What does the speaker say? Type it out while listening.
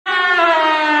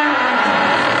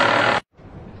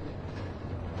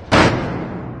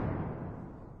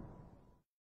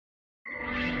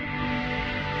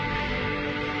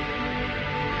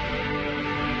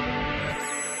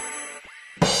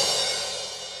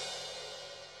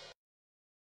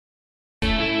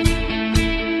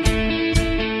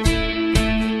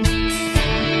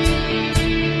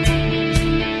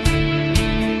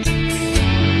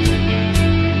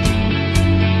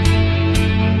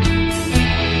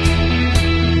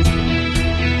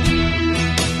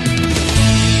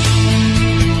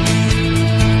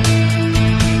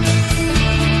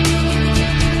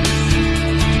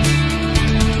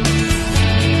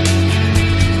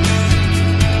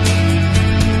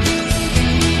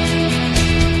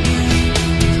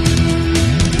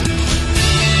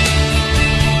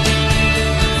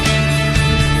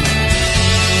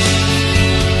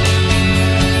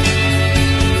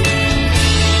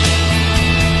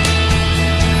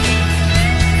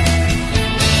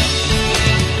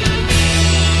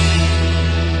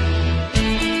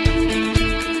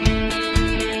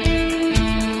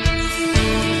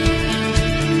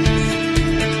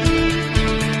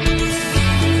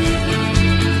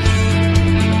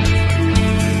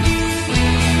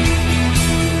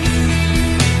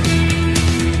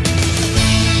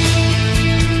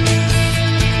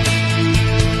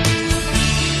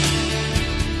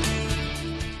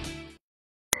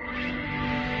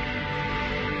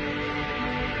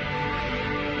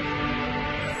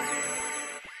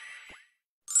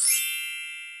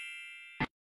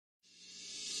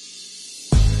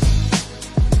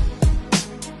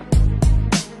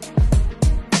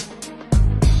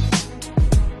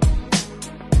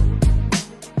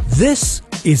This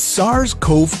is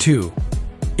SARS-CoV-2.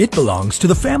 It belongs to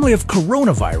the family of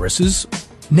coronaviruses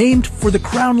named for the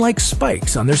crown-like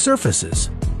spikes on their surfaces.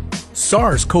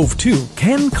 SARS-CoV-2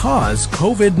 can cause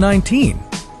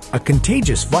COVID-19, a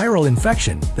contagious viral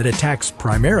infection that attacks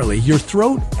primarily your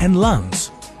throat and lungs.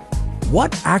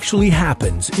 What actually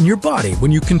happens in your body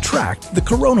when you contract the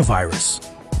coronavirus?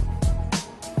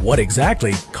 What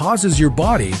exactly causes your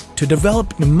body to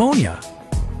develop pneumonia?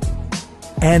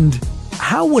 And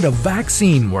how would a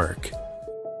vaccine work?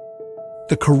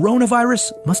 The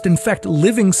coronavirus must infect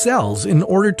living cells in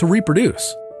order to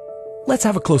reproduce. Let's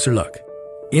have a closer look.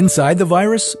 Inside the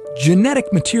virus, genetic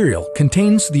material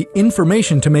contains the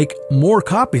information to make more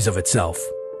copies of itself.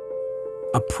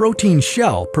 A protein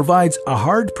shell provides a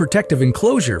hard protective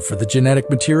enclosure for the genetic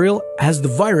material as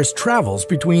the virus travels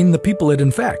between the people it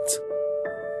infects.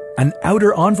 An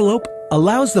outer envelope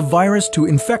allows the virus to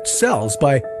infect cells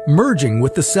by merging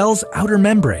with the cell's outer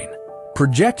membrane.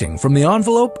 Projecting from the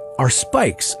envelope are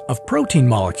spikes of protein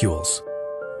molecules.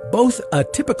 Both a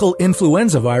typical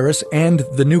influenza virus and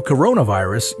the new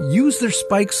coronavirus use their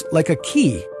spikes like a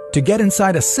key to get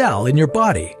inside a cell in your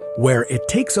body, where it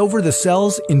takes over the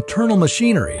cell's internal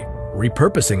machinery,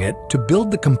 repurposing it to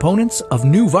build the components of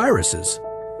new viruses.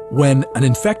 When an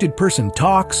infected person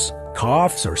talks,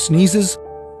 coughs, or sneezes,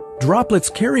 droplets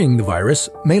carrying the virus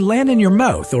may land in your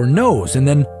mouth or nose and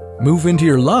then move into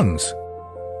your lungs.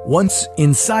 Once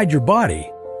inside your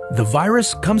body, the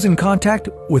virus comes in contact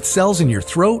with cells in your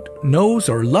throat, nose,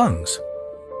 or lungs.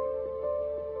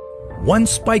 One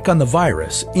spike on the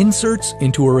virus inserts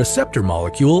into a receptor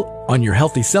molecule on your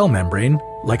healthy cell membrane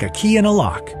like a key in a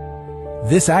lock.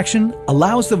 This action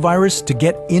allows the virus to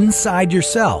get inside your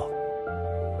cell.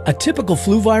 A typical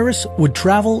flu virus would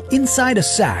travel inside a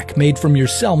sac made from your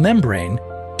cell membrane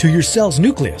to your cell's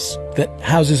nucleus that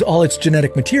houses all its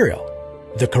genetic material.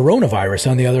 The coronavirus,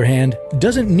 on the other hand,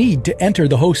 doesn't need to enter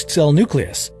the host cell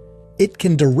nucleus. It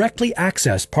can directly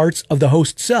access parts of the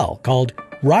host cell called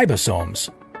ribosomes.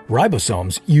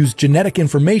 Ribosomes use genetic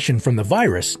information from the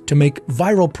virus to make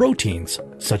viral proteins,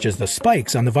 such as the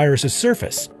spikes on the virus's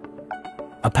surface.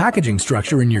 A packaging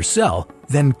structure in your cell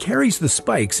then carries the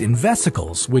spikes in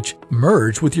vesicles which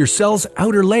merge with your cell's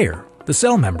outer layer, the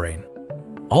cell membrane.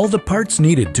 All the parts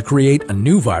needed to create a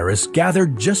new virus gather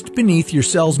just beneath your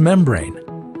cell's membrane.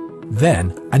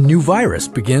 Then, a new virus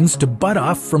begins to bud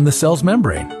off from the cell's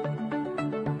membrane.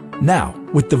 Now,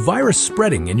 with the virus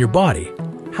spreading in your body,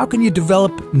 how can you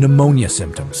develop pneumonia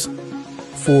symptoms?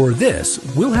 For this,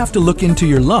 we'll have to look into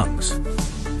your lungs.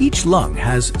 Each lung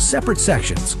has separate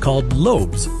sections called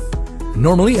lobes.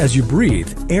 Normally, as you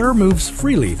breathe, air moves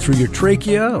freely through your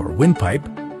trachea or windpipe,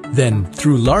 then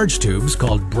through large tubes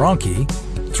called bronchi,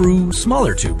 through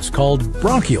smaller tubes called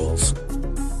bronchioles,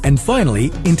 and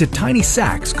finally into tiny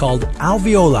sacs called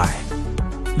alveoli.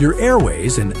 Your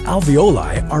airways and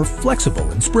alveoli are flexible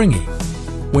and springy.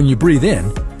 When you breathe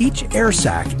in, each air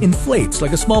sac inflates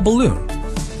like a small balloon.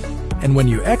 And when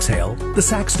you exhale, the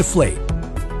sacs deflate.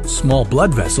 Small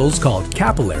blood vessels called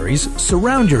capillaries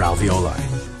surround your alveoli.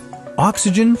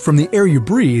 Oxygen from the air you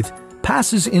breathe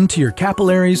passes into your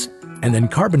capillaries, and then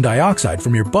carbon dioxide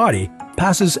from your body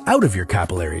passes out of your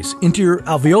capillaries into your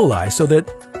alveoli so that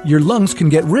your lungs can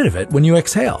get rid of it when you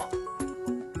exhale.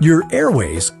 Your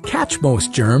airways catch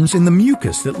most germs in the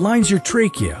mucus that lines your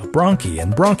trachea, bronchi,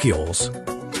 and bronchioles.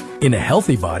 In a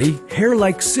healthy body,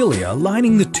 hair-like cilia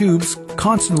lining the tubes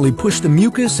constantly push the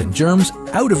mucus and germs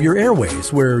out of your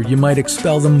airways, where you might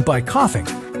expel them by coughing.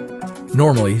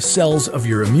 Normally, cells of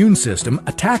your immune system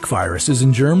attack viruses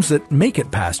and germs that make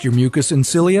it past your mucus and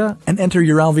cilia and enter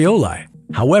your alveoli.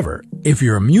 However, if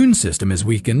your immune system is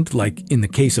weakened, like in the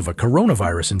case of a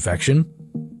coronavirus infection,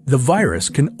 the virus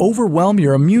can overwhelm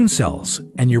your immune cells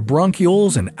and your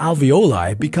bronchioles and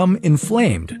alveoli become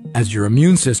inflamed as your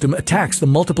immune system attacks the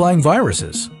multiplying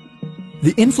viruses.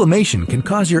 The inflammation can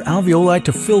cause your alveoli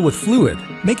to fill with fluid,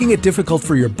 making it difficult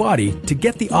for your body to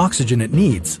get the oxygen it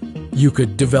needs. You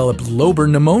could develop lobar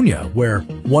pneumonia, where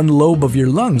one lobe of your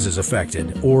lungs is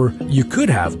affected, or you could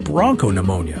have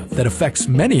bronchopneumonia that affects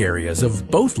many areas of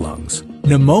both lungs.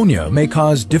 Pneumonia may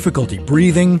cause difficulty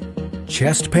breathing,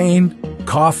 chest pain,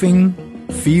 coughing,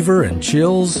 fever and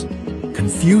chills,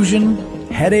 confusion,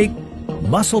 headache,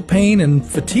 muscle pain, and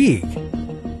fatigue.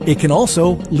 It can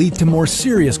also lead to more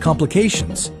serious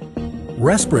complications.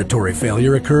 Respiratory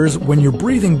failure occurs when your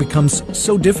breathing becomes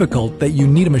so difficult that you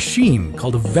need a machine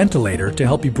called a ventilator to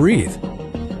help you breathe.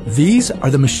 These are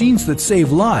the machines that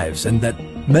save lives and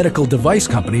that medical device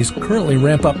companies currently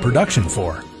ramp up production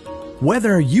for.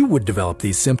 Whether you would develop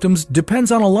these symptoms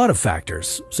depends on a lot of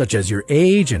factors, such as your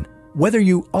age and whether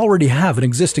you already have an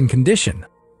existing condition.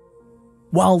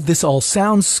 While this all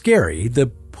sounds scary, the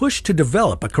push to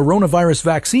develop a coronavirus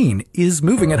vaccine is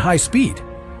moving at high speed.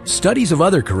 Studies of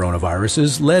other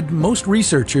coronaviruses led most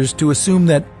researchers to assume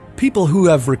that people who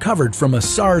have recovered from a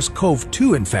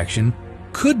SARS-CoV-2 infection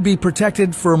could be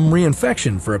protected from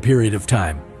reinfection for a period of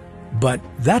time. But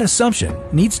that assumption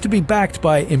needs to be backed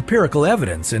by empirical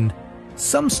evidence, and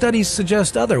some studies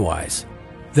suggest otherwise.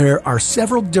 There are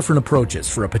several different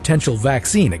approaches for a potential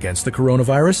vaccine against the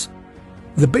coronavirus.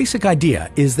 The basic idea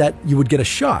is that you would get a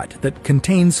shot that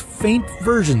contains faint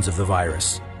versions of the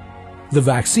virus. The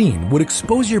vaccine would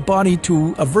expose your body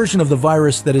to a version of the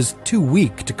virus that is too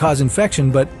weak to cause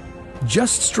infection, but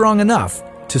just strong enough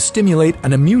to stimulate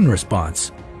an immune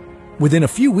response. Within a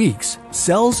few weeks,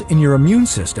 cells in your immune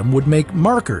system would make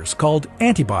markers called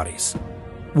antibodies,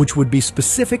 which would be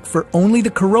specific for only the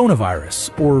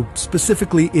coronavirus, or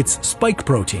specifically its spike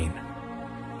protein.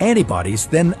 Antibodies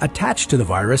then attach to the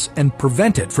virus and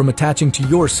prevent it from attaching to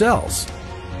your cells.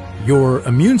 Your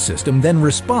immune system then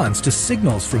responds to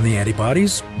signals from the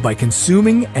antibodies by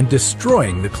consuming and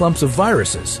destroying the clumps of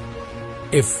viruses.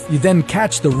 If you then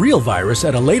catch the real virus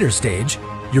at a later stage,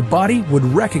 your body would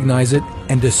recognize it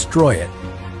and destroy it.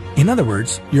 In other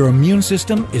words, your immune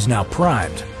system is now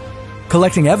primed.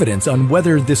 Collecting evidence on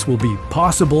whether this will be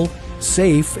possible,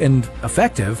 safe, and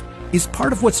effective is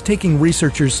part of what's taking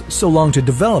researchers so long to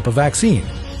develop a vaccine.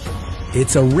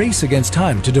 It's a race against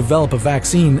time to develop a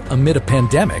vaccine amid a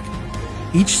pandemic.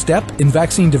 Each step in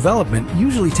vaccine development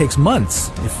usually takes months,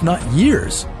 if not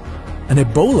years. An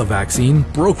Ebola vaccine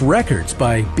broke records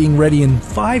by being ready in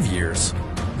 5 years.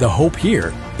 The hope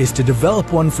here is to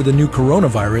develop one for the new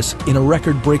coronavirus in a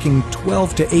record-breaking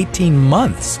 12 to 18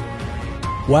 months.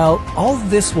 While all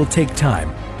this will take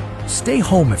time, stay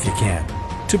home if you can,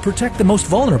 to protect the most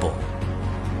vulnerable.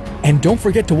 And don't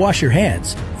forget to wash your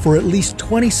hands for at least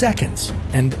 20 seconds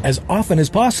and as often as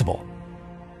possible.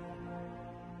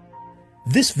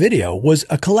 This video was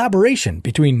a collaboration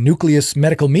between Nucleus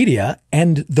Medical Media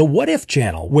and the What If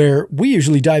channel, where we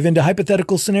usually dive into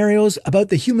hypothetical scenarios about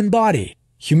the human body,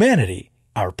 humanity,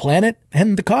 our planet,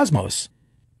 and the cosmos.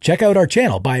 Check out our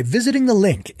channel by visiting the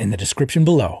link in the description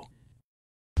below.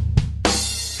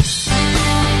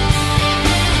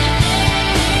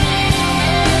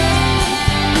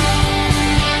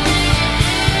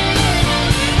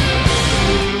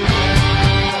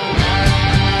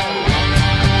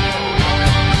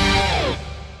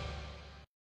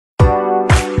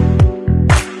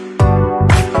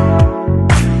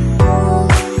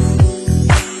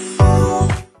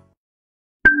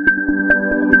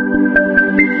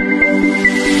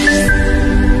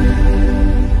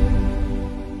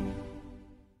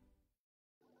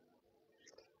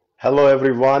 Hello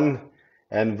everyone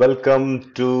and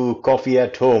welcome to Coffee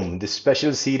at Home, this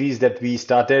special series that we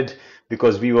started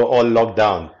because we were all locked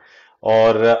down.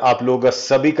 और आप लोगों का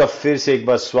सभी का फिर से एक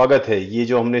बार स्वागत है। ये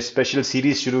जो हमने स्पेशल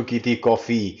सीरीज शुरू की थी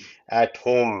कॉफी एट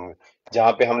होम,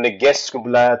 जहाँ पे हमने गेस्ट को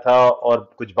बुलाया था और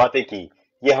कुछ बातें की,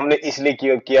 ये हमने इसलिए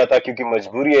किया था क्योंकि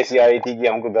मजबूरी ऐसी आई थी कि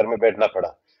हमको घर में बैठना पड़ा।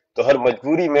 तो हर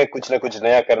मजबूरी में कुछ ना कुछ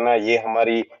नया करना, ये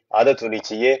हमारी आदत होनी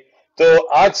चाहिए। तो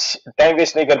आज टाइम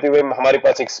वेस्ट नहीं करते हुए हमारे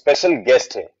पास एक स्पेशल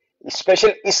गेस्ट है।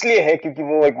 स्पेशल इसलिए है क्योंकि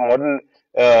वो एक मॉडर्न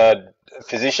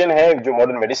फिजिशियन है जो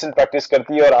मॉडर्न मेडिसिन प्रैक्टिस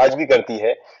करती है और आज भी करती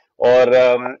है, और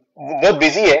बहुत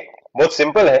बिजी है, बहुत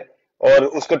सिंपल है और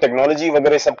उसको टेक्नोलॉजी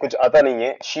वगैरह सब कुछ आता नहीं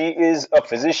है। She is a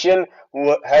physician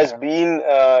who has been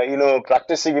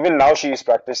practising, even now she is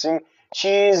practising.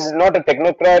 She is not a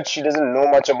technocrat, she doesn't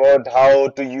know much about how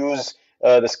to use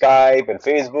the Skype and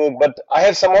Facebook, but I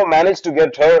have somehow managed to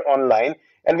get her online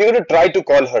and we're going to try to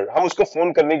call her. हम उसको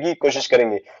phone करने की कोशिश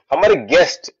करेंगे। हमारे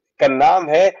guest का नाम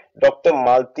है डॉक्टर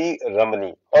मालती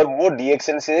रमनी और वो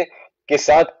डीएक्सन से के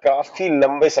साथ काफी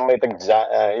लंबे समय तक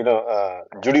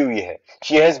जुड़ी हुई है।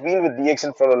 She has been with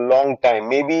DXN for a long time.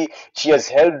 Maybe she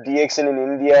has helped DXN in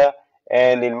India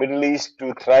and in Middle East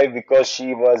to thrive because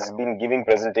she was been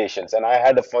giving presentations, and I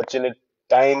had a fortunate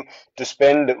time to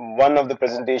spend one of the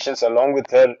presentations along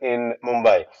with her in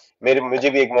Mumbai. मुझे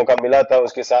भी एक मौका मिला था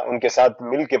उनके साथ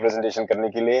मिल के presentation करने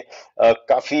के लिए।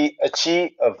 काफी अच्छी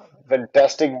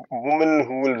fantastic woman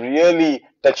who will really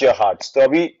touch your hearts. तो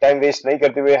अभी टाइम वेस्ट नहीं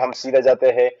करते हुए हम सीधा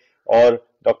जाते हैं और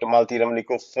डॉक्टर मालती रमनी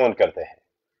को फोन करते हैं।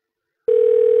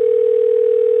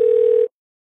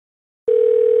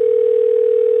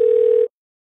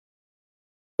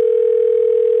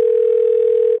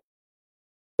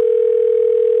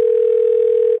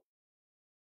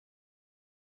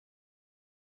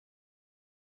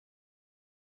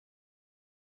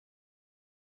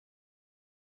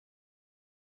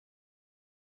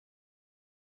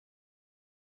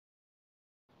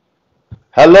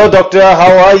 Hello, doctor.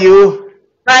 How are you?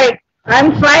 Right.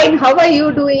 I'm fine. How are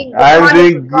you doing? Good I'm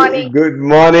morning. doing Good morning. good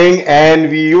morning,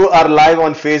 and you are live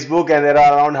on Facebook, and there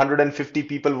are around 150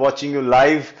 people watching you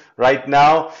live right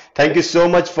now. Thank you so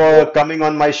much for Oh, coming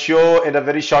on my show at a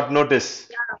very short notice.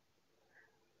 yeah.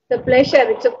 It's a pleasure.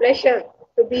 It's a pleasure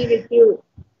to be with you.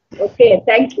 Okay.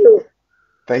 Thank you.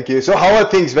 Thank you. So, how are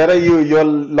things? Where are you? You're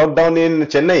locked down in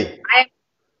Chennai. I'm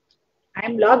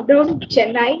I'm locked down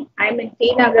Chennai. I'm in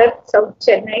T Nagar, South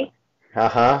Chennai.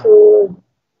 Uh-huh. So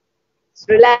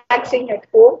relaxing at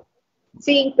home,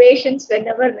 seeing patients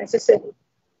whenever necessary.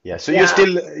 Yeah. So Yeah.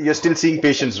 you're still seeing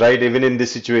patients, right? Even in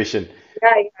this situation.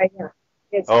 Yeah. Yeah. Yeah. Yes.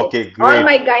 Yes. Okay, All great.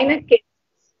 my gynec cases,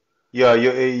 Yeah,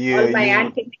 all my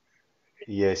anti,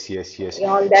 yes, yes, yes.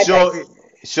 all that I So, see.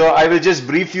 so I will just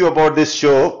brief you about this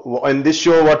show. In this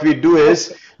show, what we do is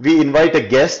Okay. we invite a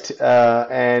guest,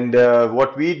 and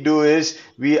what we do is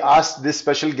we ask this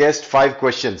special guest 5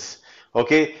 questions.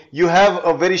 Okay, you have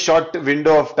a very short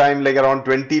window of time, like around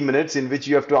 20 minutes, in which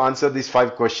you have to answer these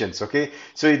 5 questions. Okay,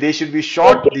 so they should be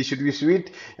short, Okay. they should be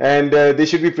sweet, and they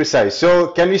should be precise. So,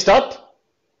 can we start?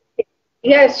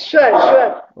 Yes. Sure.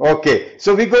 Sure. Okay,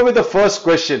 so we go with the first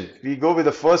question. We go with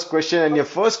the first question, and your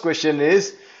first question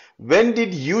is, when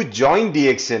did you join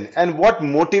DXN and what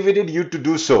motivated you to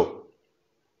do so?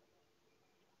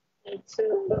 It's,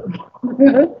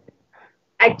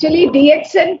 actually,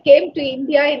 DXN came to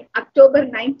India in October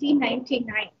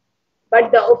 1999,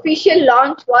 but the official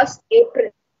launch was April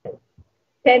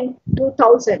 10,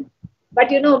 2000.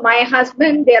 But my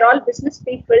husband, they're all business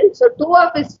people. So, two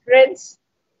of his friends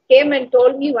came and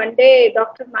told me one day,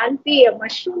 Dr. Malati, a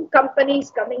mushroom company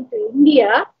is coming to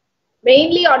India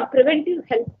mainly on preventive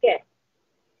healthcare.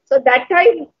 So that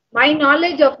time, my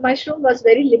knowledge of mushroom was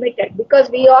very limited because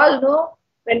we all know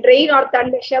when rain or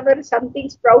thunder shower, something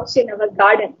sprouts in our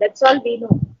garden. That's all we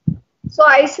know. So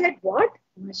I said, what?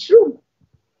 Mushroom?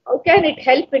 How can it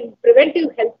help in preventive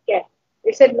healthcare?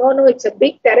 They said, no, no, it's a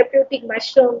big therapeutic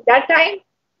mushroom. That time,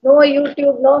 no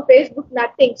YouTube, no Facebook,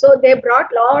 nothing. So they brought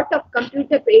lot of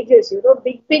computer pages,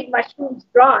 big, big mushrooms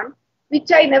drawn, which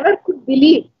I never could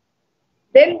believe.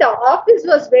 Then the office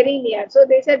was very near. So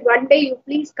they said, one day you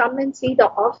please come and see the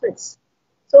office.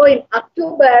 So in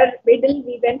October middle,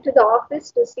 we went to the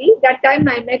office to see. That time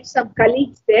I met some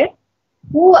colleagues there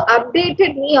who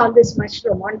updated me on this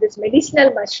mushroom, on this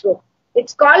medicinal mushroom.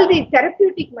 It's called the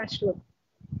therapeutic mushroom.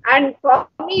 And for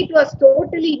me, it was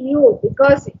totally new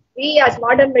because we, as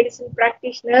modern medicine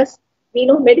practitioners, we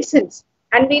know medicines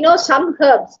and we know some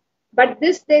herbs. But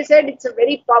this, they said, it's a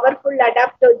very powerful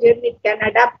adaptogen. It can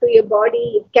adapt to your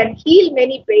body. It can heal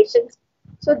many patients.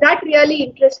 So that really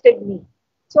interested me.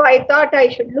 So I thought I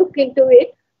should look into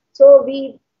it. So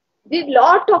we did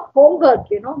lot of homework,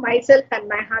 myself and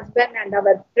my husband and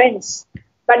our friends.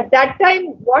 But that time,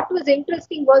 what was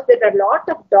interesting was there were a lot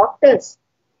of doctors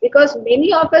because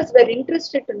many of us were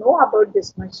interested to know about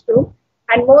this mushroom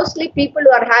and mostly people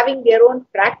who are having their own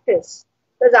practice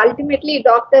because ultimately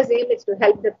doctor's aim is to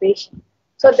help the patient.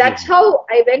 So that's Absolutely. how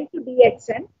I went to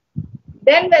DXN.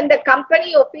 Then when the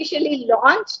company officially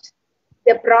launched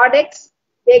the products,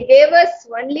 they gave us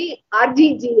only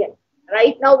RGGL.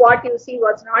 Right now what you see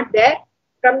was not there.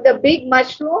 From the big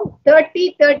mushroom,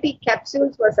 30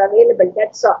 capsules was available.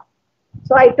 That's all.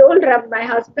 So I told my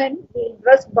husband, we'll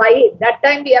just buy it. That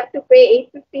time we have to pay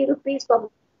 850 rupees for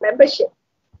membership.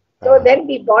 So Uh, then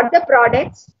we bought the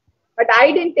products, but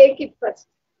I didn't take it first.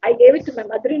 I gave it to my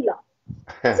mother-in-law.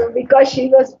 So because she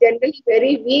was generally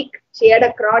very weak, she had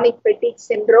a chronic fatigue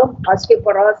syndrome,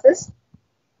 osteoporosis.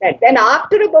 And then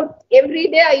after about every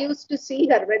day, I used to see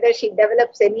her whether she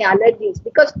develops any allergies.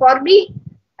 Because for me,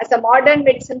 as a modern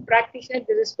medicine practitioner,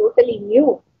 this is totally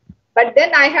new. But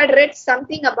then I had read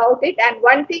something about it, and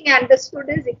one thing I understood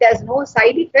is it has no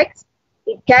side effects.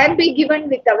 It can be given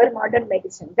with our modern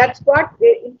medicine. That's what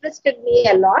interested me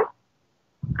a lot.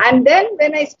 And then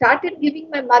when I started giving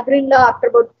my mother-in-law after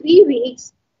about 3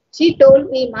 weeks, she told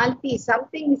me, Malti,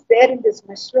 something is there in this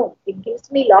mushroom. It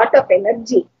gives me a lot of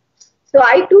energy. So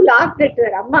I too laughed at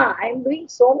her, Amma, I'm doing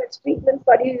so much treatment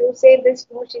for you. You say this.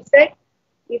 No, she said,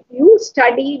 if you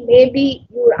study, maybe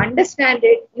you understand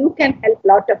it, you can help a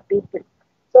lot of people.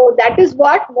 So that is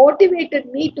what motivated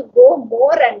me to go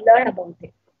more and learn about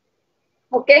it.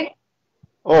 Okay?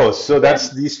 oh, so that's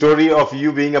Then, the story of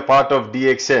you being a part of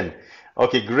DXN.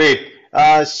 Okay, great.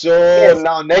 So yes.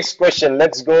 now next question.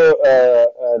 Let's go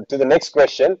to the next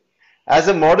question. As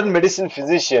a modern medicine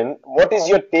physician, what is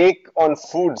your take on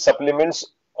food, supplements,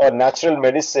 or natural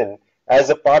medicine as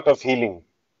a part of healing?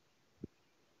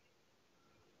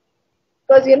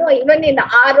 Because, even in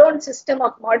our own system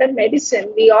of modern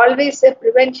medicine, we always say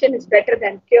prevention is better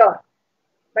than cure.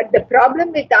 But the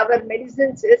problem with our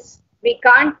medicines is We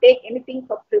can't take anything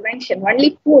for prevention,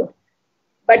 only food.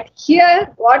 But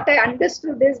here, what I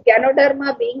understood is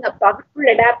Ganoderma being a powerful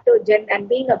adaptogen and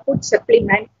being a food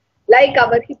supplement, like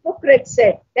our Hippocrates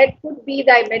said, let food be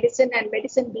thy medicine and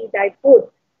medicine be thy food.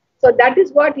 So that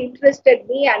is what interested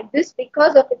me, and this,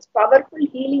 because of its powerful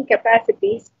healing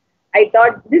capacities, I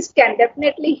thought this can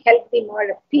definitely help the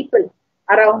more people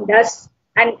around us,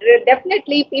 and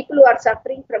definitely people who are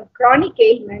suffering from chronic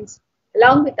ailments,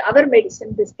 along with our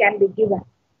medicine, this can be given.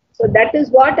 So that is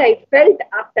what I felt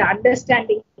after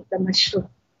understanding the mushroom.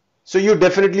 So you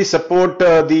definitely support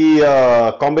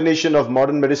the combination of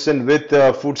modern medicine with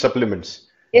food supplements.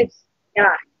 Yes,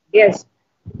 yeah, yes,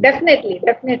 definitely,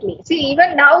 definitely. See,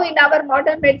 even now in our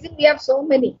modern medicine, we have so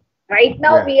many. Right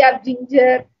now, Yeah. we have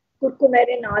ginger,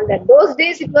 curcumin, all that. Those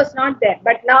days, it was not there.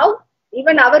 But now,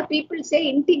 even our people say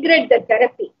integrate the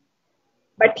therapy.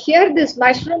 But here, this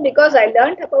mushroom, because I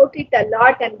learned about it a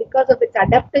lot and because of its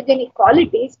adaptogenic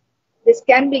qualities, this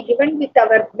can be given with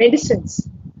our medicines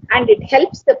and it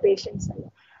helps the patients a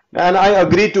lot. And I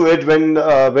agree to it when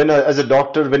as a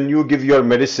doctor, when you give your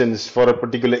medicines for a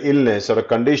particular illness or a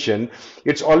condition,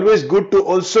 it's always good to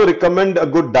also recommend a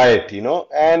good diet,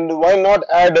 and why not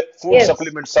add food Yes,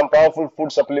 supplements, some powerful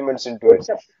food supplements into food it.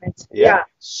 supplements. Yeah. Yeah.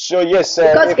 So yes,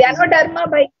 Because if Ganoderma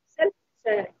by itself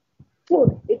is a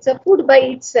food. It's a food by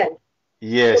itself. So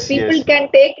yes, people yes,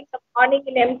 can take in the morning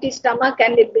in empty stomach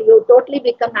and you totally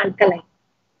become alkaline.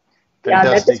 Yeah,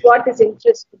 that is fantastic. what is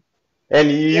interesting. And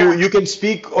you Yeah. you can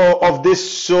speak of this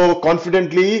so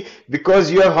confidently because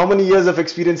you have how many years of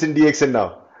experience in DXN now?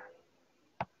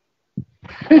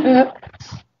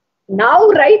 Now,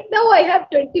 right now, I have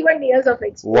 21 years of Wow,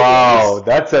 experience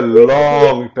that's a with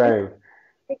long DXN time.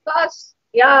 because,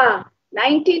 yeah,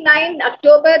 99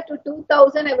 October to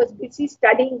 2000, I was busy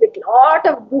studying with lot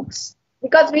of books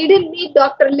because we didn't meet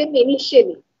Dr. Lim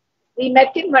initially. We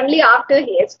met him only after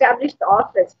he established the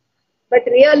office, but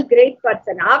real great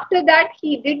person. After that,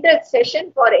 he did a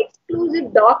session for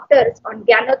exclusive doctors on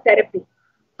gynotherapy,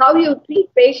 how you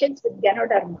treat patients with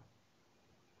gynoderma.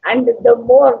 And the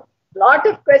more lot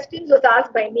of questions was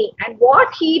asked by me. And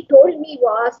what he told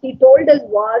us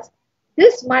was,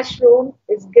 this mushroom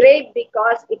is great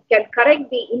because it can correct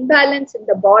the imbalance in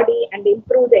the body and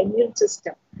improve the immune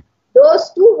system.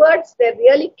 Those two words were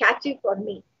really catchy for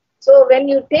me. So when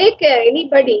you take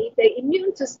anybody, the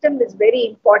immune system is very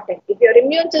important. If your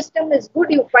immune system is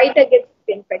good, you fight against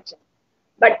infection.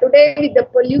 But today, with the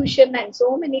pollution and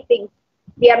so many things,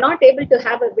 we are not able to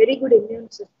have a very good immune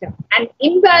system. And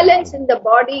imbalance in the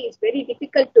body is very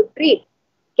difficult to treat.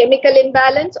 Chemical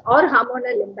imbalance or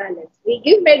hormonal imbalance. We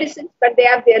give medicines, but they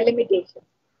have their limitations.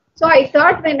 So I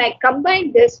thought when I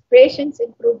combine this, patients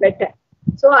improve better.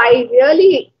 So I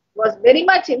really was very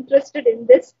much interested in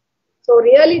this. So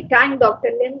really thank Dr.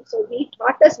 Lim. So he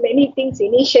taught us many things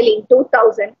initially in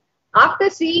 2000. After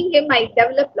seeing him, I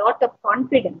developed a lot of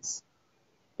confidence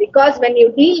because when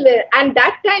you deal with, and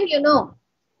that time,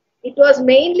 it was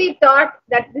mainly thought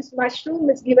that this mushroom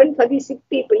is given for the sick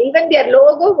people. Even their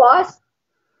logo was,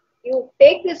 you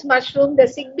take this mushroom, the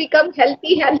sick become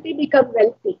healthy, healthy become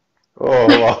wealthy. Oh,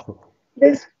 wow.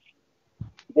 this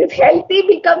this healthy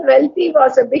become wealthy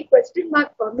was a big question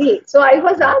mark for me. So I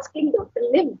was asking Dr.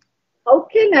 Lim, how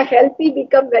can a healthy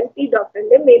become wealthy, Dr.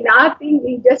 Lim? In our field,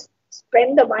 we just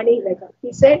spend the money like that.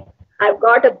 He said, I've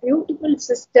got a beautiful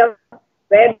system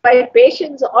whereby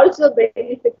patients also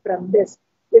benefit from this.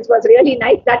 This was really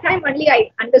nice. That time only I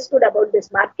understood about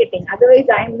this marketing. Otherwise,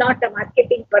 I am not a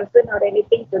marketing person or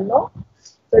anything to know.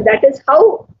 So that is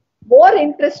how more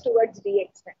interest towards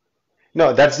DXN.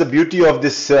 No, that's the beauty of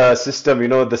this system.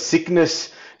 The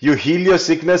sickness, you heal your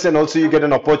sickness and also you get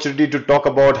an opportunity to talk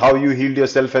about how you healed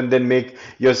yourself and then make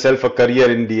yourself a career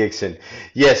in DXN.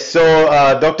 Yes, so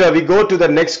doctor, we go to the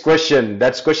next question.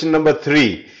 That's question number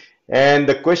 3. And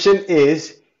the question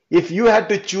is, if you had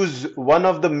to choose one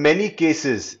of the many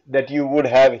cases that you would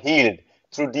have healed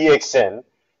through DXN,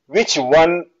 which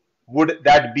one would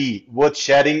that be worth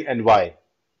sharing and why?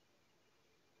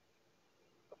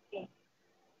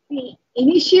 The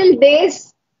initial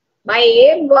days, my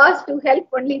aim was to help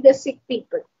only the sick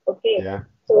people. Okay. Yeah.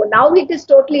 So now it is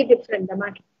totally different, the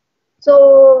market.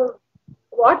 So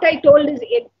what I told is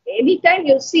anytime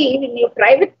you see in your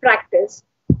private practice,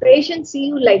 patients see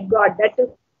you like God. That is,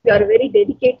 you are a very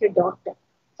dedicated doctor.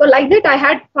 So like that, I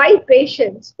had 5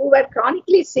 patients who were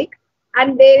chronically sick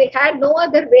and they had no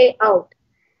other way out.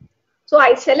 So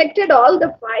I selected all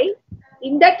the 5.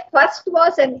 In that, first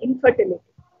was an infertility.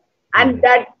 And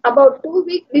that about 2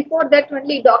 weeks before that,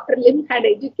 only Dr. Lim had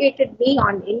educated me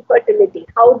on infertility,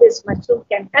 how this mushroom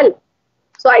can help.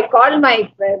 So I called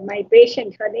my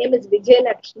patient. Her name is Vijay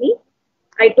Lakshmi.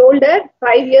 I told her,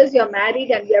 5 years you're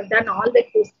married and we have done all the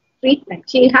treatment.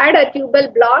 She had a tubal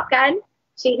block and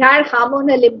she had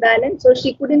hormonal imbalance, so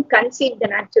she couldn't conceive the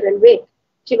natural way.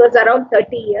 She was around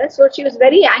 30 years, so she was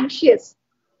very anxious.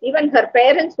 Even her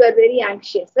parents were very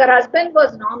anxious. Her husband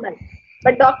was normal.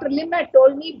 But Dr. Lim had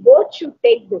told me both should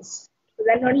take this.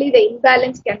 Then only the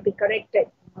imbalance can be corrected.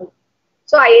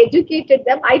 So I educated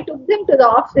them. I took them to the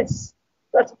office.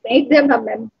 First made them a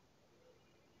member.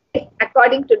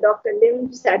 According to Dr.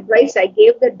 Lim's advice, I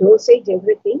gave the dosage,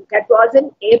 everything. That was in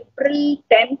April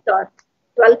 10th or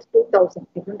 12th, 2000.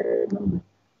 I don't remember.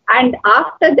 And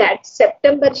after that,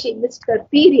 September, she missed her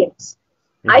periods.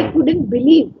 I couldn't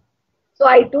believe. So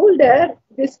I told her,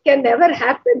 this can never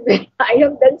happen when I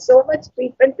have done so much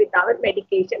treatment with our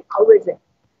medication. How is it?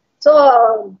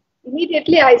 So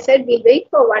immediately I said, we'll wait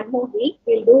for 1 more week.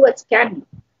 We'll do a scan.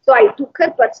 So I took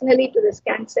her personally to the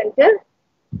scan center.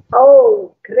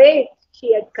 Oh, great.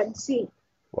 She had conceived.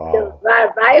 Wow.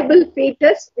 The viable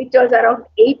fetus, which was around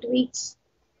 8 weeks.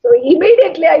 So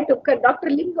immediately I took her. Dr.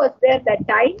 Lim was there that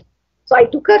time. So I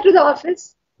took her to the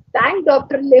office, thanked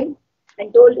Dr. Lim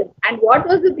and told him. And what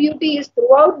was the beauty is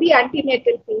throughout the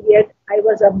antenatal period, I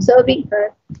was observing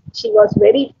her. She was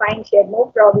very fine. She had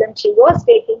no problem. She was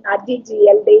taking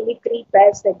RGGL daily 3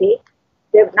 pairs a day.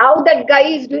 Now that guy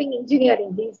is doing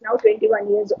engineering. He is now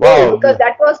 21 years old. Wow. Because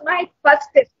that was my first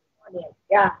testimonial.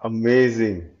 Yeah.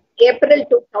 Amazing. April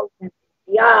 2000.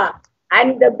 Yeah.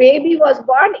 And the baby was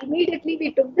born. Immediately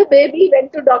we took the baby,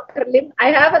 went to Dr. Lim.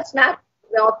 I have a snap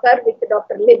of her with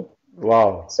Dr. Lim.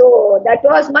 Wow. So that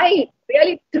was my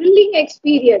really thrilling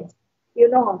experience,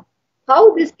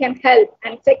 how this can help.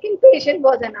 And second patient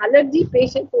was an allergy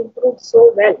patient who improved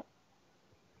so well.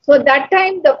 So that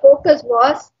time the focus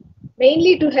was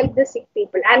mainly to help the sick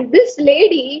people. And this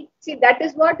lady, see, that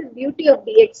is what is beauty of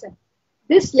DXN.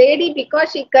 This lady,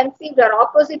 because she conceived, her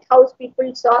opposite house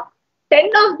people saw, 10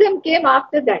 of them came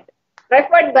after that,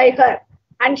 referred by her.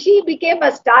 And she became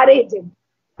a star agent.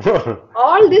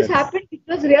 All this happened. It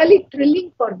was really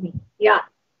thrilling for me. Yeah.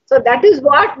 So that is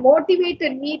what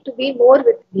motivated me to be more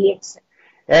with DXN.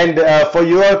 And for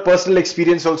your personal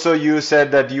experience also, you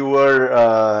said that you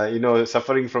were,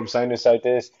 suffering from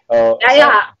sinusitis.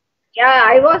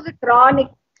 I was a chronic,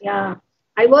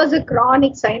 I was a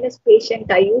chronic sinus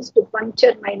patient. I used to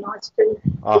puncture my nostril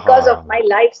because of my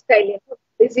lifestyle,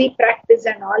 busy practice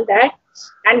and all that.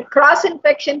 And cross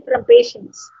infection from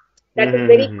patients. That is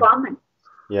very common.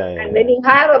 And when you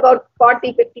have about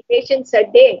 40, 50 patients a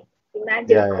day,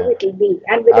 imagine how it will be.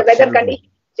 And with the weather condition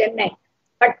in Chennai.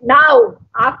 But now,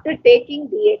 after taking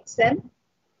DXN,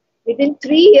 within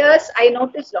 3 years, I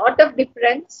noticed a lot of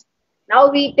difference. Now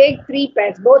we take 3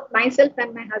 pairs. Both myself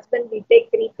and my husband, we take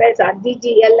 3 pairs,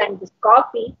 RGGL and this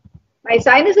coffee. My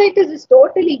sinusitis is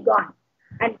totally gone.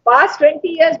 And past 20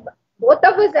 years, both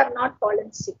of us have not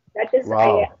fallen sick. That is,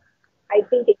 I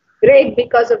think it's great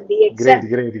because of DXN.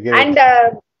 Great. And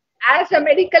as a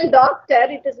medical doctor,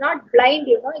 it is not blind,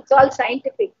 it's all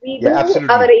scientific. We do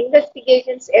our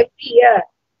investigations every year.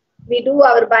 We do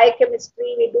our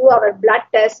biochemistry, we do our blood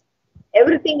test.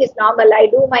 Everything is normal. I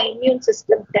do my immune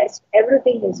system test.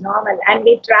 Everything is normal. And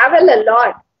we travel a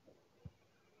lot,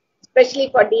 especially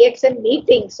for DXN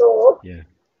meetings. So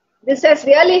this has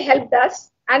really helped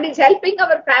us and it's helping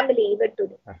our family even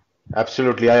today.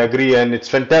 Absolutely, I agree, and it's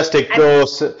fantastic. So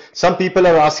some people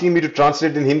are asking me to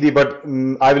translate in Hindi, but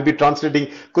I will be translating.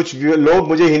 कुछ लोग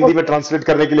मुझे हिंदी में translate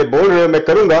करने के लिए बोल रहे हैं, मैं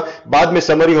करूँगा. बाद में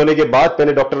summary होने के बाद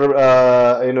पहले डॉक्टर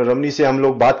रमनी से हम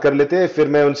लोग बात कर लेते हैं, फिर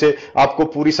मैं उनसे आपको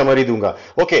पूरी summary दूंगा.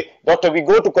 Okay, doctor, we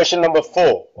go to question number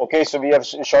 4. Okay, so we have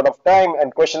short of time,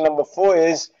 and question number 4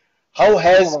 is, how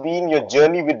has been your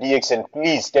journey with DXN?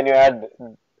 Please, can you add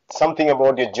something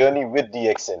about your journey with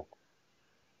DXN?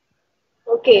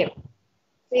 Okay.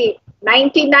 See,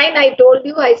 99, I told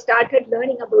you I started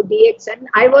learning about DXN.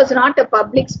 I was not a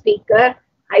public speaker.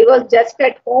 I was just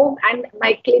at home and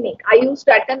my clinic. I used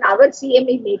to attend our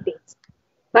CME meetings.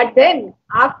 But then,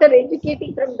 after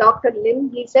educating from Dr.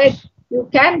 Lim, he said, you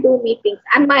can do meetings.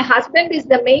 And my husband is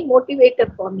the main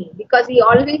motivator for me because he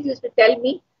always used to tell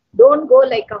me, don't go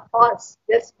like a horse,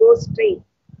 just go straight.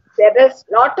 There is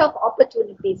a lot of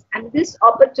opportunities and this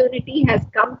opportunity has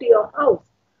come to your house.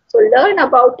 So learn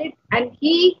about it, and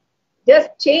he just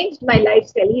changed my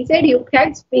lifestyle. He said, you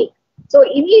can speak. So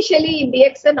initially in the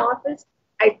DXN office,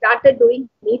 I started doing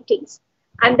meetings.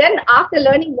 And then after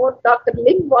learning more, Dr.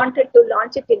 Lim wanted to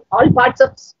launch it in all parts of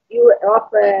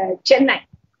Chennai.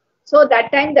 So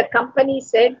that time the company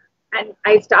said, and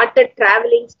I started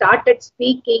traveling, started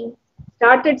speaking,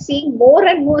 started seeing more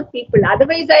and more people.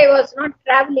 Otherwise, I was not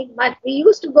traveling much. We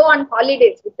used to go on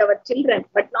holidays with our children,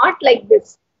 but not like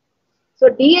this. So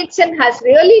DXN has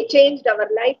really changed our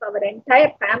life, our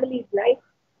entire family's life,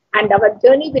 and our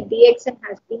journey with DXN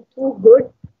has been too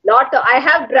good. I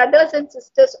have brothers and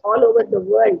sisters all over the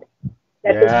world.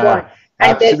 That is Yeah, what.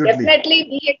 And absolutely. definitely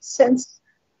DXN's,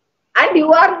 and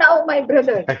you are now my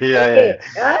brother. Yeah, yeah, Okay.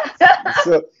 yeah.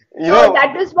 So, you So know,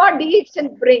 that is what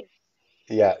DXN brings.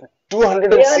 yeah, Real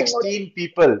 216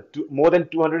 people, more than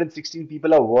 216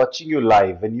 people are watching you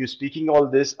live when you're speaking all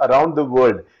this around the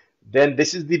world. Then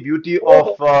this is the beauty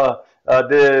of Oh,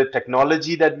 the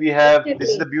technology that we have. This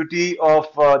is the definitely. beauty of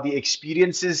the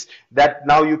experiences that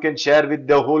now you can share with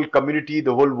the whole community,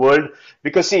 the whole world.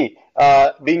 Because see,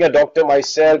 being a doctor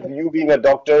myself, Yes. you being a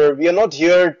doctor, we are not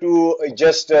here to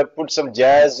just put some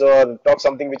jazz or talk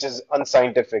something which is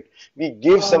unscientific. We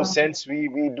give some Uh, sense,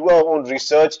 we do our own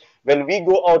research. When we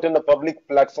go out in a public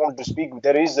platform to speak,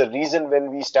 there is a reason when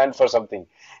we stand for something.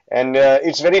 And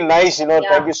it's very nice, thank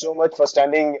yeah, you so much for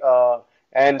standing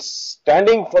and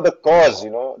standing for the cause,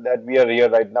 that we are here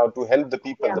right now to help the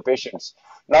people, yeah. the patients.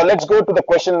 Now let's go to the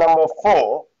question number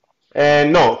four.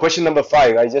 And no, question number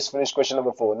five. I just finished question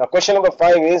number four. Now, question number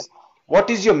five is, what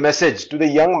is your message to the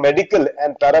young medical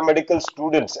and paramedical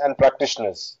students and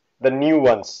practitioners, the new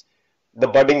ones, the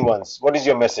budding ones? What is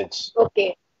your message?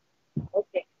 Okay.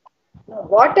 Okay. No,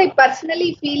 what I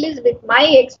personally feel is with my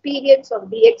experience of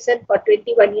DXN for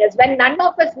 21 years, when none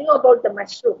of us knew about the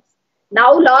mushrooms.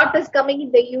 Now lot is coming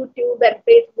in the YouTube and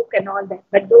Facebook and all that,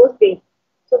 but those days.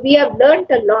 So we have learned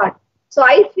a lot. So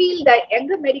I feel that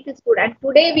younger medical student, and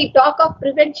today we talk of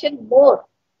prevention more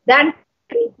than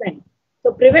treatment.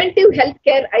 So preventive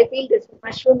healthcare, I feel this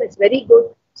mushroom is very good.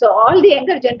 So all the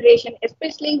younger generation,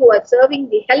 especially who are serving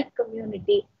the health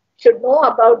community, should know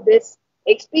about this,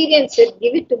 experience it,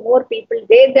 give it to more people.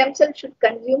 They themselves should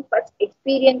consume first,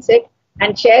 experience it,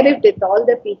 and share it with all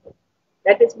the people.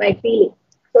 That is my feeling.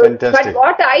 So, but Fantastic.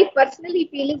 what I personally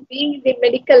feel is being in the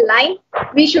medical line,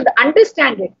 we should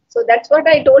understand it. So that's what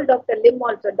I told Dr. Lim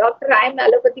also. Doctor, I am an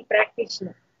allopathy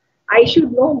practitioner. I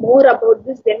should know more about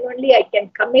this, then only I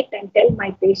can commit and tell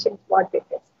my patients what it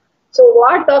is. So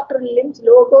what Dr. Lim's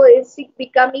logo is, sick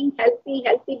becoming healthy,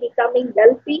 healthy becoming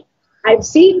wealthy. I've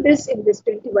seen this in this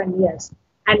 21 years.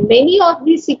 And many of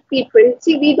these sick people,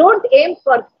 see, we don't aim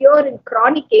for cure in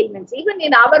chronic ailments, even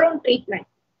in our own treatment.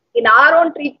 In our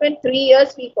own treatment, 3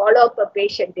 years we follow up a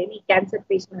patient, any cancer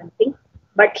patient, and thing.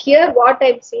 But here, what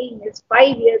I'm seeing is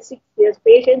 5 years, 6 years,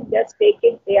 patients just take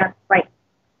it, they are fine.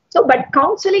 So, but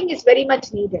counseling is very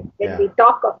much needed when Yeah. we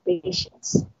talk of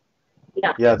patients.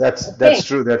 Yeah. Yeah, that's Okay.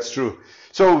 true. That's true.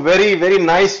 So very, very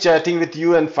nice chatting with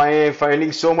you and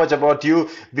finding so much about you.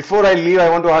 Before I leave, I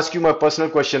want to ask you my personal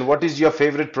question. What is your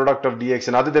favorite product of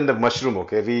DXN other than the mushroom?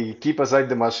 Okay, we keep aside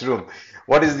the mushroom.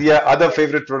 What is the other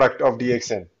favorite product of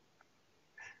DXN?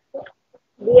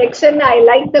 The XN, I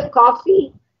like the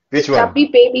coffee, the Which one? chubby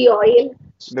baby oil,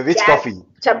 The which gas, coffee?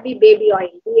 chubby baby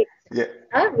oil. The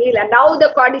XN. Yeah. Now the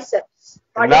cordyceps.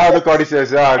 Now the Cordyceps,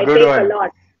 cordyceps. Yeah, I good take a one.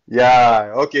 lot.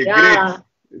 Yeah. Okay, great. Yeah.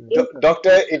 In,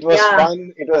 Doctor, it was yeah.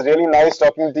 fun. It was really nice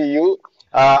talking to you.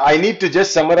 I need to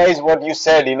just summarize what you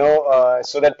said,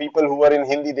 so that people who are in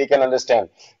Hindi they can understand.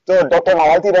 तो doctor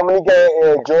मालती रमनी के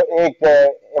जो एक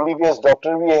MBBS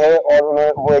doctor भी है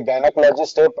और वो एक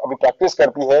gynaecologist है, अभी प्रैक्टिस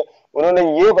करती है। उन्होंने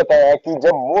ये बताया कि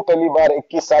जब वो पहली बार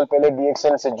 21 साल पहले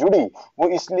डीएक्सएन से जुड़ी, वो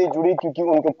इसलिए जुड़ी क्योंकि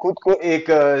उनको खुद को एक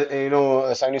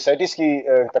साइनोसाइटिस की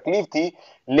तकलीफ थी।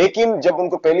 लेकिन जब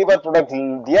उनको पहली बार प्रोडक्ट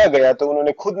दिया गया तो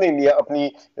उन्होंने खुद नहीं लिया,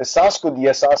 अपनी सास को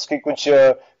दिया। सास की कुछ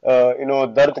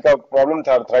दर्द का प्रॉब्लम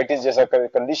था, अर्थराइटिस जैसा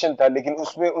कंडीशन था, लेकिन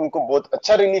उसमें उनको बहुत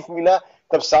अच्छा रिलीफ मिला।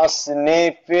 तब सास ने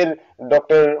फिर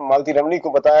डॉक्टर मालती रमनी को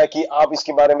बताया कि आप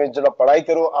इसके बारे में जरा पढ़ाई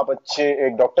करो, आप अच्छे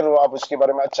एक डॉक्टर हो, आप उसके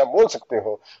बारे में अच्छा बोल सकते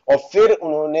हो। और फिर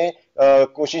उन्होंने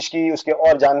कोशिश की उसके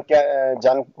और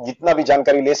जितना भी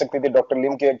जानकारी ले सकते थे, डॉक्टर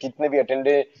लिम के कितने भी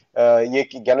अटेंडे ये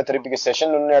ज्ञानोथेरेपी के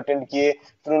सेशन उन्होंने अटेंड किए।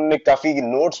 फिर उन्होंने काफी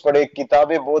नोट्स पढ़े,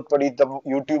 किताबें बहुत पढ़ी। तब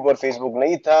यूट्यूब और फेसबुक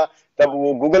नहीं था, तब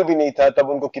वो गूगल भी नहीं था, तब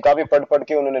उनको किताबें पढ़ पढ़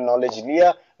के उन्होंने नॉलेज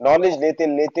लिया। नॉलेज लेते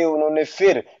लेते उन्होंने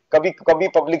फिर कभी कभी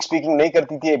पब्लिक स्पीकिंग नहीं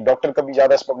करती थी, एक डॉक्टर कभी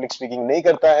ज्यादा पब्लिक स्पीकिंग नहीं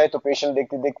करता है, तो पेशेंट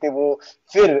देखते देखते वो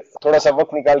फिर थोड़ा सा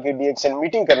वक्त निकाल के डीएक्सएन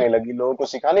मीटिंग करने लगी, लोगों को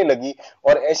सिखाने लगी।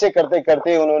 और ऐसे करते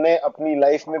करते उन्होंने अपनी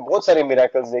लाइफ में बहुत सारे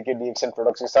मिराकल्स देखे डीएक्सएन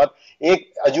प्रोडक्ट्स के साथ। एक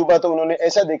अजूबा तो उन्होंने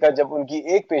ऐसा देखा, जब उनकी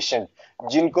एक पेशेंट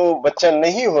जिनको बच्चा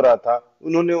नहीं हो रहा था,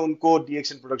 उन्होंने उनको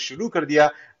डीएक्सएन प्रोडक्ट शुरू कर दिया।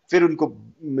 फिर उनको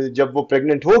जब वो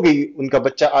प्रेग्नेंट हो गई, उनका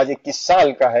बच्चा आज 21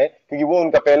 साल का है क्योंकि वो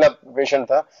उनका पहला पेशेंट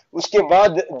था। उसके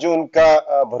बाद जो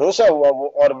उनका भरोसा हुआ वो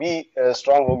और भी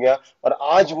स्ट्रांग हो गया, और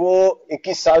आज वो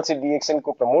 21 साल से डीएक्सएन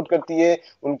को प्रमोट करती है।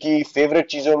 उनकी फेवरेट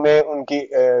चीजों में उनकी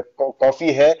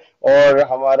कॉफी है, और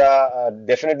हमारा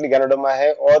डेफिनेटली गैनोडर्मा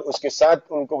है, और उसके साथ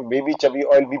उनको बेबी चबी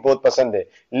ऑयल भी बहुत पसंद है।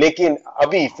 लेकिन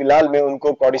अभी फिलहाल में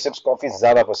उनको कॉर्डिसेप्स कॉफी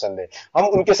ज्यादा पसंद है। हम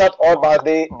उनके साथ और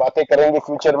बातें करेंगे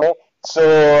फ्यूचर में। So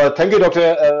thank you, Dr.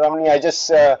 Ramani. I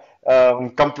just Yeah.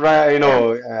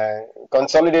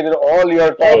 consolidated all your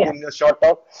Yeah, talk yeah. in your short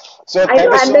talk. So I know,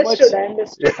 thank you so much. understood,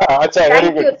 understood. Yeah, acha,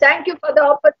 very good. Thank you for the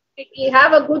opportunity.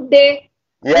 Have a good day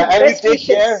Yeah, and and you best take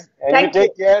care. wishes. And you Thank you.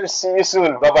 take care. See you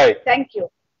soon. Bye bye. Thank you.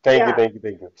 Thank you. Yeah. Thank you.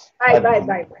 Thank you. Bye, bye,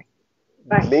 bye, bye.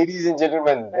 Bye. Ladies and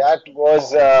gentlemen, Bye. that was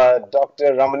Dr.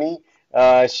 Ramani.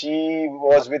 She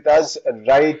was with us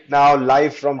right now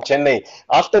live from Chennai.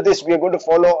 After this, we are going to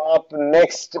follow up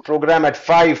next program at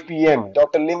 5 p.m.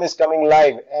 Dr. Lim is coming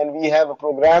live, and we have a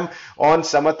program on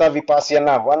Samatha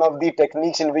Vipassana, one of the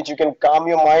techniques in which you can calm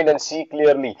your mind and see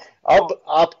clearly. अब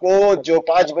आपको जो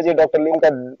 5 बजे doctor लिम का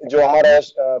जो हमारा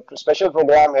special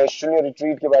programme है शून्य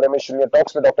retreat के बारे में, शून्य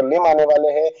टॉक्स पे डॉक्टर लिम आने वाले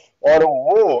हैं, और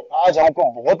वो आज हमको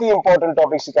बहुत ही इंपॉर्टेंट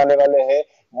टॉपिक सिखाने वाले हैं।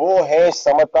 वो है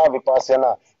समता विपासना,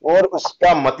 और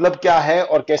उसका मतलब क्या है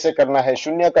और कैसे करना है।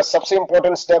 शून्य का सबसे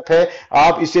इंपॉर्टेंट स्टेप है,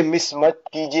 आप इसे मिस मत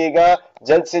कीजिएगा।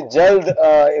 जल्द से जल्द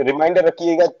रिमाइंडर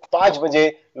रखिएगा 5 बजे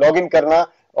लॉग इन करना।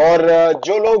 और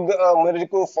जो लोग मेरे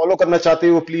को फॉलो करना चाहते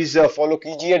हो वो प्लीज फॉलो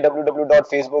कीजिए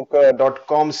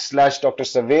www.facebook.com/Dr.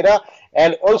 Savera।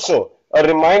 And also a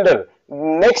reminder,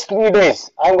 next 3 days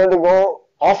I am going to go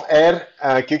of air,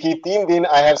 क्योंकि 3 दिन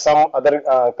I have some other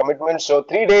commitment. So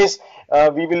 3 days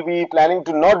we will be planning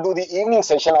to not do the evening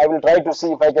session. I will try to see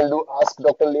if I can do Ask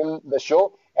Dr. Lim the show,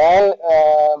 and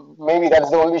maybe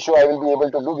that's the only show I will be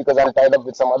able to do because I'm tied up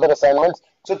with some other assignments.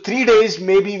 So 3 days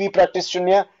maybe we practice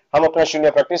Shunya. हम अपना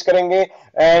शून्य practice करेंगे।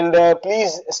 And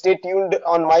please stay tuned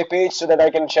on my page so that I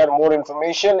can share more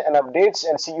information and updates,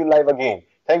 and C you live again.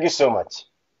 Thank you so much.